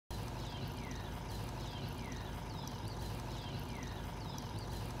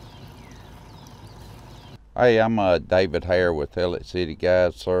Hey, I'm David Hare with Elliott City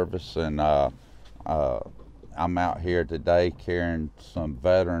Guide Service, and I'm out here today carrying some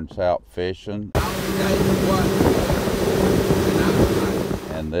veterans out fishing.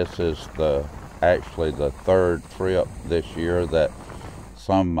 And this is actually the third trip this year that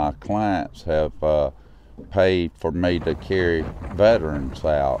some of my clients have paid for me to carry veterans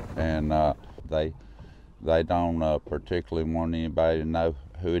out, and they don't particularly want anybody to know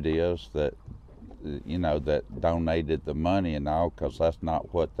who it is that donated the money and all, because that's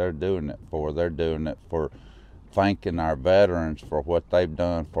not what they're doing it for. They're doing it for thanking our veterans for what they've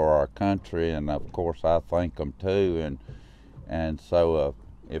done for our country, and of course I thank them too. And so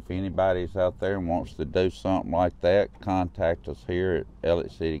if anybody's out there and wants to do something like that, contact us here at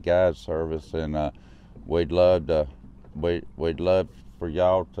Elliott City Guide Service, and we'd love for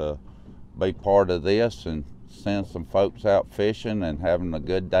y'all to be part of this and send some folks out fishing and having a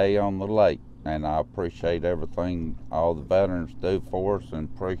good day on the lake. And I appreciate everything all the veterans do for us, and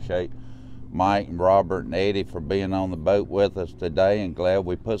appreciate Mike and Robert and Eddie for being on the boat with us today, and glad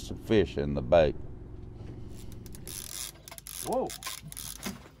we put some fish in the boat. Whoa.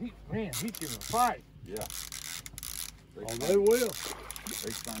 Man, he's giving a fight. Yeah. Oh, they will.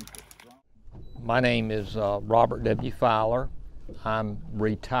 My name is Robert W. Fowler. I'm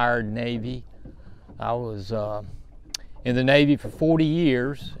retired Navy. I was in the Navy for 40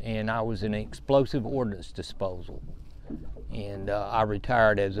 years, and I was in explosive ordnance disposal. And I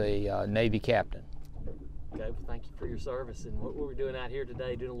retired as a Navy captain. Okay, well, thank you for your service. And what were we doing out here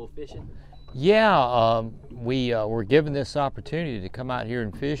today, doing a little fishing? Yeah, we were given this opportunity to come out here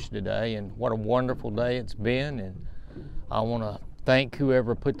and fish today, and what a wonderful day it's been. And I want to thank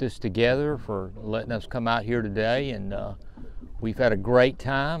whoever put this together for letting us come out here today. And we've had a great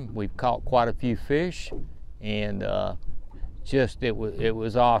time. We've caught quite a few fish, and it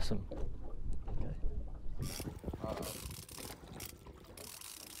was awesome.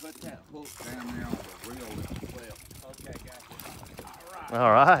 Put that hook down there on the reel as well. Okay, gotcha.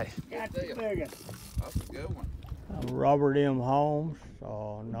 All right. Got the big one. That's a good one. I'm Robert M. Holmes,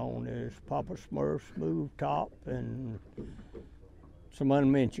 known as Papa Smurf, Smooth Top, and some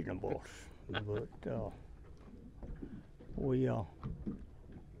unmentionables. But we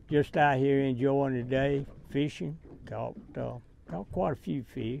just out here enjoying the day, fishing. Caught quite a few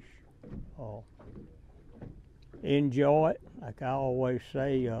fish. Enjoy it. Like I always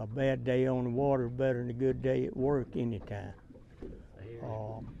say, a bad day on the water is better than a good day at work anytime.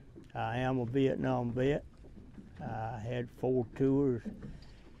 I am a Vietnam vet. I had 4 tours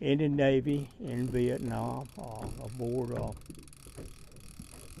in the Navy in Vietnam aboard.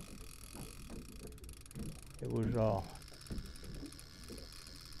 It was a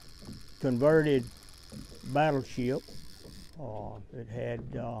converted battleship. It had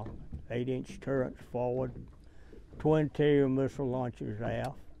 8-inch turrets forward, twin carrier missile launchers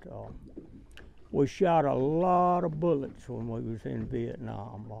aft. We shot a lot of bullets when we was in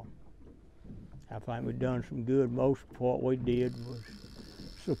Vietnam. I think we done some good. Most of what we did was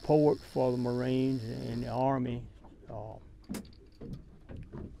support for the Marines and the Army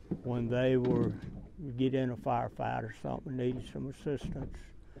when they were get in a firefight or something, needed some assistance.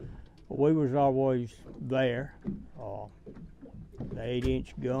 But we was always there. The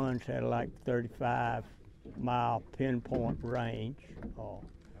 8-inch guns had like 35-mile pinpoint range.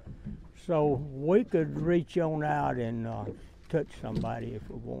 So we could reach on out and touch somebody if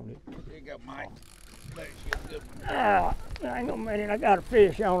we wanted. Here you go, Mike. Hang on a minute, I got a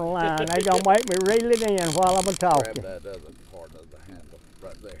fish on the line. They gonna make me reel it in while I'm talking. Grab that other part of the handle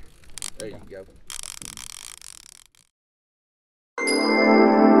right there. There you go.